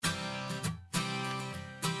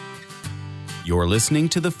You're listening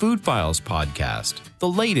to the Food Files podcast, the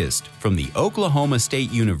latest from the Oklahoma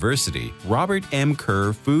State University Robert M.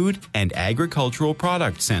 Kerr Food and Agricultural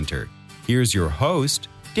Product Center. Here's your host,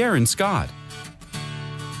 Darren Scott.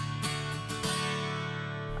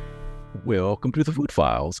 Welcome to the Food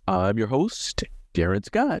Files. I'm your host, Darren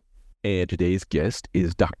Scott, and today's guest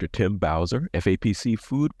is Dr. Tim Bowser, FAPC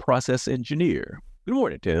Food Process Engineer. Good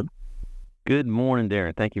morning, Tim. Good morning,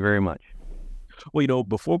 Darren. Thank you very much. Well,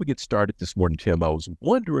 before we get started this morning, Tim, I was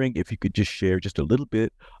wondering if you could just share just a little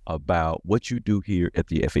bit about what you do here at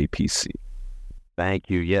the FAPC. Thank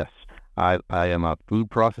you. Yes, I am a food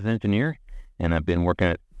process engineer, and I've been working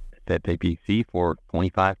at FAPC for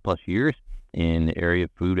 25 plus years in the area of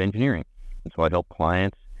food engineering. And so I help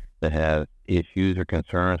clients that have issues or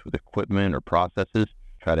concerns with equipment or processes,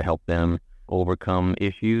 try to help them overcome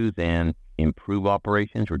issues and improve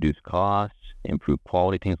operations, reduce costs, improve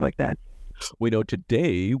quality, things like that.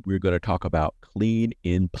 Today we're going to talk about Clean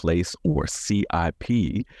in Place, or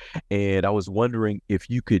CIP. And I was wondering if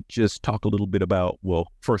you could just talk a little bit about,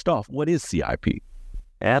 first off, what is CIP?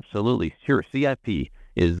 Absolutely. Sure. CIP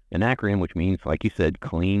is an acronym which means, like you said,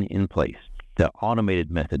 Clean in Place, the automated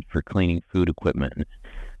method for cleaning food equipment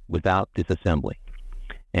without disassembly.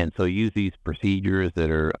 And so you use these procedures that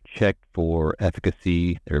are checked for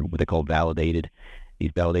efficacy. They're what they call validated.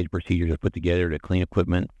 These validated procedures are put together to clean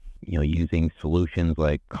equipment, using solutions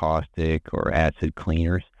like caustic or acid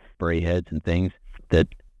cleaners, spray heads and things that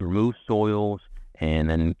remove soils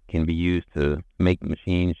and then can be used to make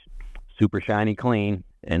machines super shiny clean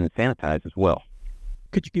and sanitize as well.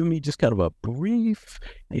 Could you give me just kind of a brief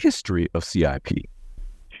history of CIP?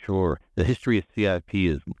 Sure. The history of CIP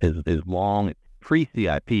is long.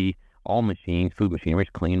 Pre-CIP, all machines, food machinery, is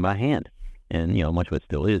cleaned by hand. And, much of it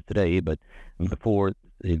still is today, but before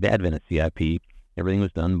the advent of CIP, everything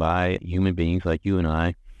was done by human beings like you and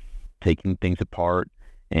I, taking things apart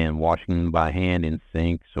and washing them by hand in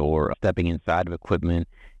sinks or stepping inside of equipment,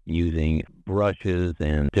 using brushes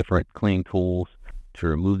and different cleaning tools to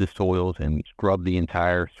remove the soils and scrub the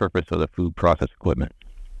entire surface of the food process equipment.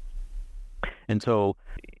 And so,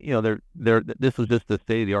 this was just the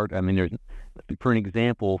state of the art. I mean, for an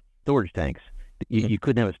example, storage tanks. You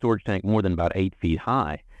couldn't have a storage tank more than about 8 feet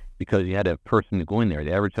high, because you had a person to go in there.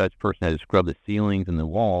 The average sized person had to scrub the ceilings and the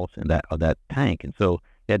walls and of that tank. And so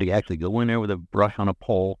you had to actually go in there with a brush on a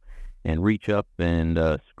pole and reach up and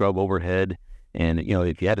scrub overhead. And,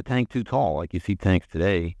 if you had a tank too tall, like you see tanks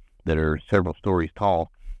today that are several stories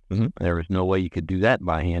tall, there was no way you could do that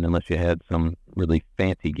by hand unless you had some really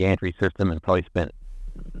fancy gantry system and probably spent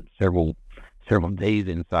several days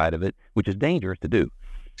inside of it, which is dangerous to do.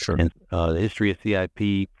 Sure. And the history of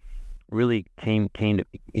CIP really came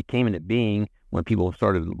into being when people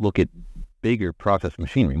started to look at bigger process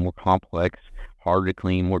machinery, more complex, harder to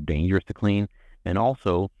clean, more dangerous to clean, and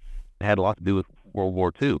also it had a lot to do with World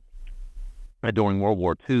War II. During World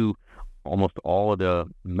War II, almost all of the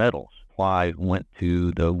metals supply went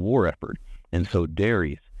to the war effort, and so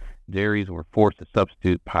dairies were forced to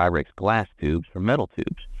substitute Pyrex glass tubes for metal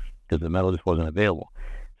tubes because the metal just wasn't available.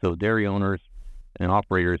 So dairy owners and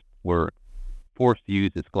operators were forced to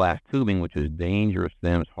use this glass tubing, which is dangerous to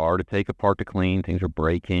them. It's hard to take apart to clean. Things are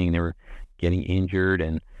breaking. They were getting injured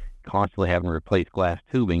and constantly having to replace glass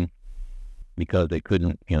tubing because they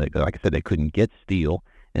couldn't, like I said, they couldn't get steel.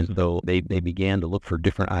 And so they began to look for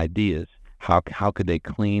different ideas. How could they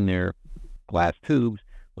clean their glass tubes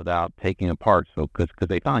without taking them apart? So because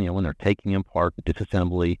they found, when they're taking them apart,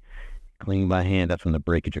 disassembly, cleaning by hand, that's when the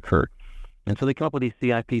breakage occurred. And so they come up with these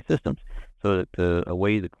CIP systems. So a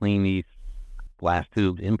way to clean these glass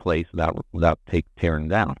tubes in place without tearing them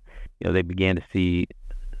down. They began to see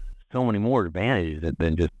so many more advantages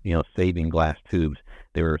than just saving glass tubes.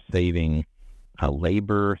 They were saving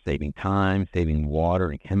labor, saving time, saving water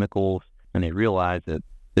and chemicals, and they realized that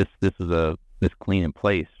this clean in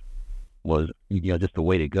place was just the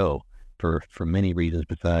way to go for many reasons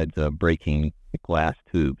besides breaking glass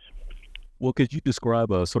tubes. Well, could you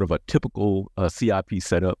describe a sort of a typical CIP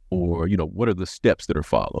setup, or what are the steps that are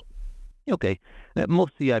followed? Okay.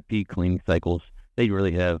 Most CIP cleaning cycles, they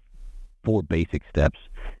really have 4 basic steps.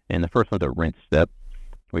 And the first one's a rinse step,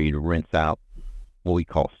 where you rinse out what we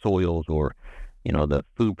call soils, or, the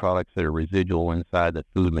food products that are residual inside the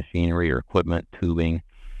food machinery or equipment, tubing.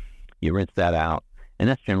 You rinse that out. And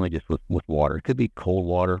that's generally just with water. It could be cold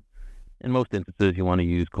water. In most instances, you want to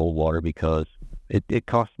use cold water because it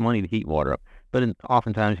costs money to heat water up. But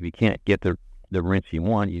oftentimes, if you can't get the rinse you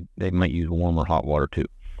want, they might use warm or hot water too.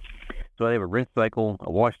 So they have a rinse cycle,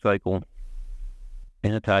 a wash cycle,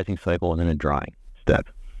 sanitizing cycle, and then a drying step.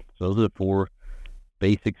 So those are the 4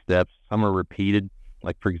 basic steps. Some are repeated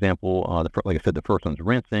Like, for example, like I said, the first one's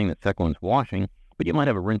rinsing, the second one's washing, but you might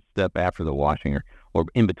have a rinse step after the washing or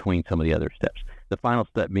in between some of the other steps. The final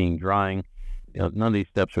step being drying. None of these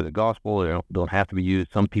steps are the gospel. They don't have to be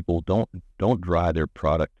used. Some people don't dry their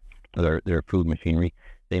product, their food machinery.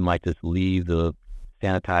 They might just leave the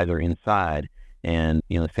sanitizer inside and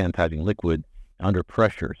the sanitizing liquid under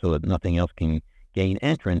pressure so that nothing else can gain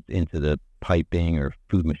entrance into the piping or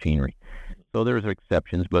food machinery. So there's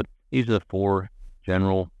exceptions, but these are the 4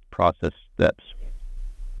 general process steps.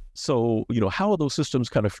 So, how are those systems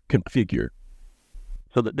kind of configured?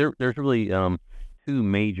 So there's really 2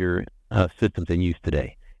 major systems in use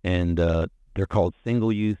today, and they're called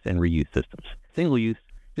single-use and reuse systems. Single-use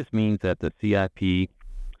just means that the CIP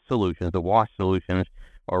solutions, the wash solutions,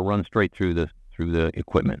 are run straight through the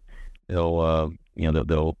equipment. They'll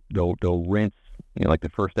rinse. Like the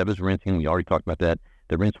first step is rinsing. We already talked about that.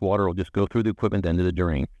 The rinse water will just go through the equipment then to the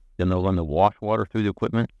drain. Then they'll run the wash water through the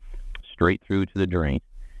equipment straight through to the drain,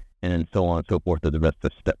 and then so on and so forth to the rest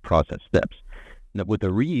of the process steps. Now, with the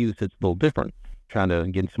reuse, it's a little different, trying to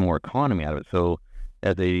get some more economy out of it. So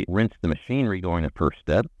as they rinse the machinery during the first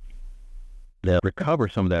step, they'll recover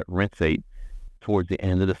some of that rinsate towards the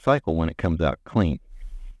end of the cycle when it comes out clean.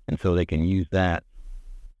 And so they can use that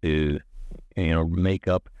to, make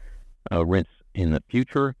up a rinse in the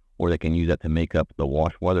future, or they can use that to make up the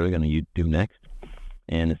wash water they're going to do next.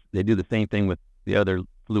 And they do the same thing with the other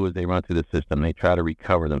fluids they run through the system. They try to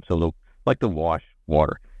recover them. So they'll, like the wash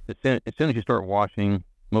water. As soon as you start washing,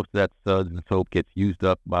 most of that suds and soap gets used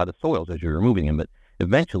up by the soils as you're removing them. But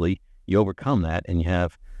eventually, you overcome that, and you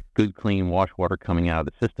have good, clean wash water coming out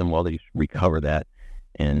of the system while they recover that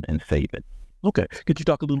and save it. Okay. Could you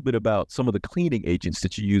talk a little bit about some of the cleaning agents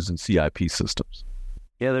that you use in CIP systems?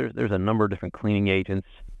 Yeah, there's a number of different cleaning agents.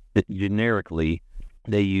 Generically,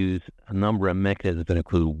 they use a number of mechanisms that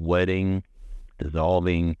include wetting,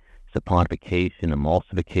 dissolving, saponification,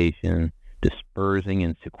 emulsification, dispersing,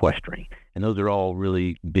 and sequestering. And those are all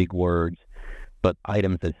really big words, but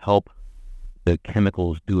items that help the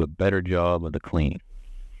chemicals do a better job of the cleaning.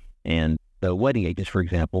 And the wetting agents, for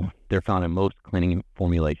example, they're found in most cleaning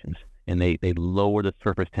formulations, and they lower the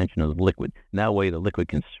surface tension of the liquid. And that way the liquid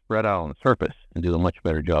can spread out on the surface and do a much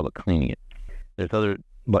better job of cleaning it. There's other,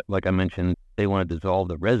 like I mentioned, they want to dissolve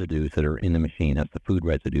the residues that are in the machine. That's the food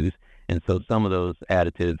residues. And so some of those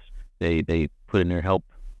additives they put in there help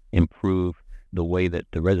improve the way that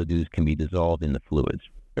the residues can be dissolved in the fluids.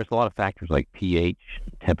 There's a lot of factors like pH,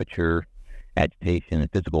 temperature, agitation,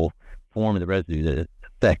 and physical form of the residue that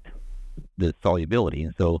affect the solubility.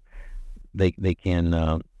 And so they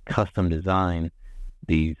can custom design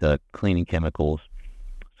these cleaning chemicals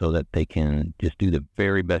so that they can just do the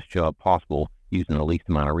very best job possible using the least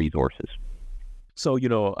amount of resources. So,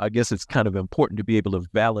 I guess it's kind of important to be able to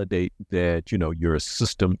validate that, your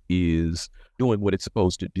system is doing what it's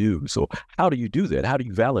supposed to do. So how do you do that? How do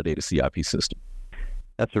you validate a CIP system?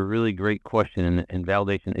 That's a really great question, and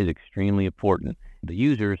validation is extremely important. The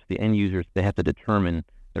end users, they have to determine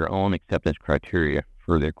their own acceptance criteria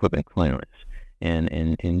for their equipment cleanliness. And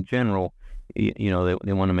in general, they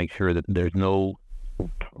want to make sure that there's no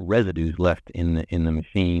residues left in the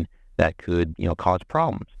machine that could, cause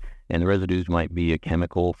problems. And the residues might be a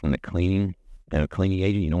chemical from the cleaning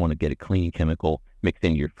agent. You don't want to get a cleaning chemical mixed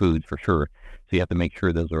into your foods for sure. So you have to make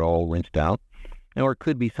sure those are all rinsed out. Or it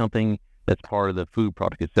could be something that's part of the food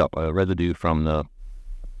product itself, a residue from the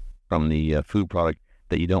food product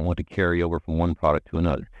that you don't want to carry over from one product to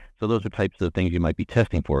another. So those are types of things you might be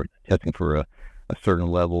testing for a certain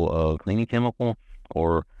level of cleaning chemical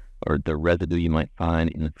or the residue you might find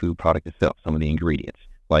in the food product itself, some of the ingredients,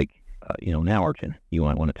 like Nalorgen. You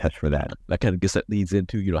might want to test for that. I kind of guess that leads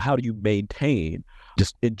into, how do you maintain,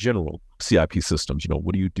 just in general, CIP systems?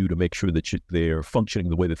 What do you do to make sure that they're functioning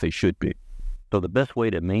the way that they should be? So the best way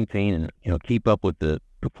to maintain and keep up with the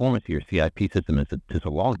performance of your CIP system is to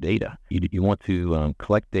log data. You want to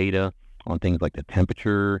collect data on things like the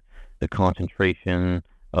temperature, the concentration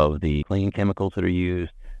of the cleaning chemicals that are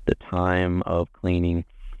used, the time of cleaning,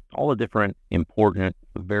 all the different important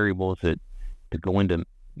variables that go into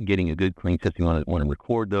getting a good clean system. You want to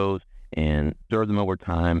record those and observe them over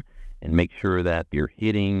time and make sure that you're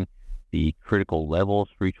hitting the critical levels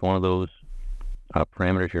for each one of those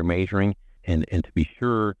parameters you're measuring, and to be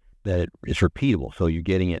sure that it's repeatable. So you're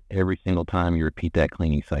getting it every single time you repeat that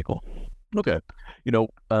cleaning cycle. Okay.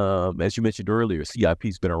 As you mentioned earlier,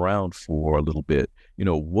 CIP's been around for a little bit.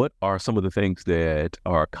 What are some of the things that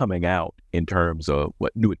are coming out in terms of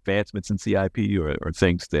what new advancements in CIP or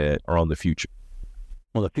things that are on the future?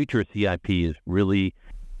 Well, the future of CIP is really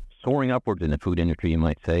soaring upwards in the food industry, you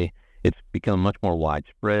might say. It's become much more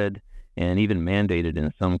widespread. and even mandated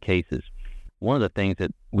in some cases. One of the things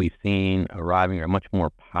that we've seen arriving are much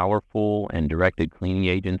more powerful and directed cleaning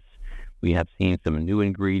agents. We have seen some new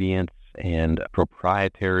ingredients and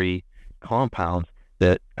proprietary compounds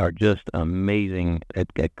that are just amazing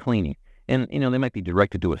at cleaning. And, they might be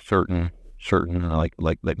directed to a certain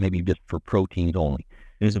like maybe just for proteins only.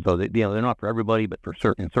 Mm-hmm. So they're not for everybody, but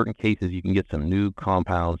in certain cases, you can get some new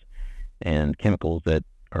compounds and chemicals that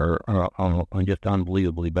are just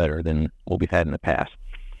unbelievably better than what we've had in the past.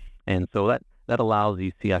 And so that allows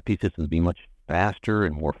these CIP systems to be much faster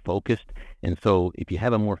and more focused. And so if you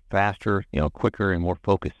have a more faster, quicker and more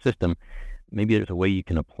focused system, maybe there's a way you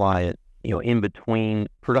can apply it, in between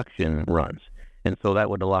production runs. And so that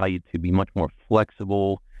would allow you to be much more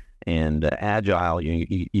flexible and agile.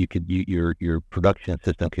 Your production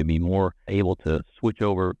system could be more able to switch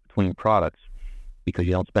over between products because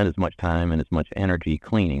you don't spend as much time and as much energy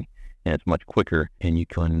cleaning, and it's much quicker, and you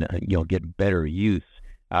can get better use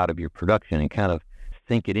out of your production and kind of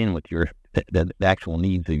sync it in with the actual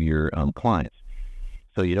needs of your clients.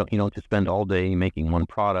 So you don't just spend all day making one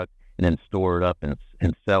product and then store it up and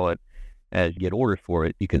sell it as you get orders for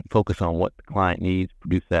it. You can focus on what the client needs,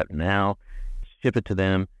 produce that now, ship it to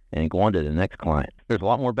them, and go on to the next client. There's a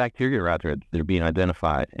lot more bacteria out there that are being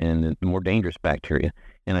identified, and the more dangerous bacteria.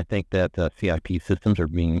 And I think that CIP systems are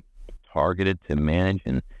being targeted to manage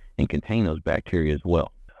and contain those bacteria as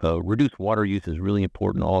well. Reduced water use is really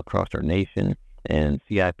important all across our nation, and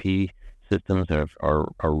CIP systems are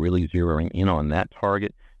really zeroing in on that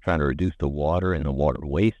target, trying to reduce the water and the water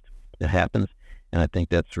waste that happens. And I think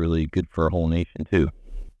that's really good for our whole nation too.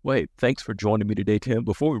 Wait, thanks for joining me today, Tim.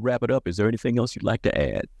 Before we wrap it up, is there anything else you'd like to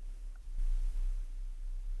add?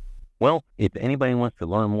 Well, if anybody wants to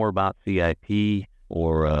learn more about CIP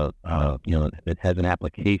or that has an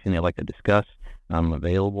application they'd like to discuss, I'm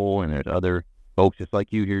available, and there's other folks just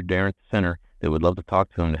like you here, Darren, at the center, that would love to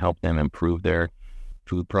talk to them to help them improve their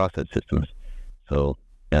food process systems. So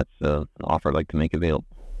that's an offer I'd like to make available.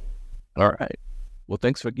 All right. Well,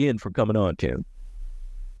 thanks again for coming on, Tim.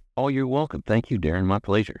 Oh, you're welcome. Thank you, Darren. My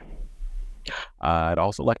pleasure. I'd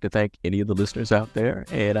also like to thank any of the listeners out there,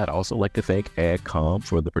 and I'd also like to thank AgCom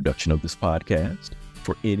for the production of this podcast.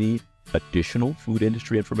 For any additional food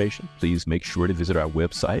industry information, please make sure to visit our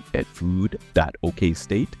website at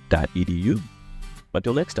food.okstate.edu.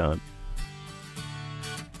 Until next time.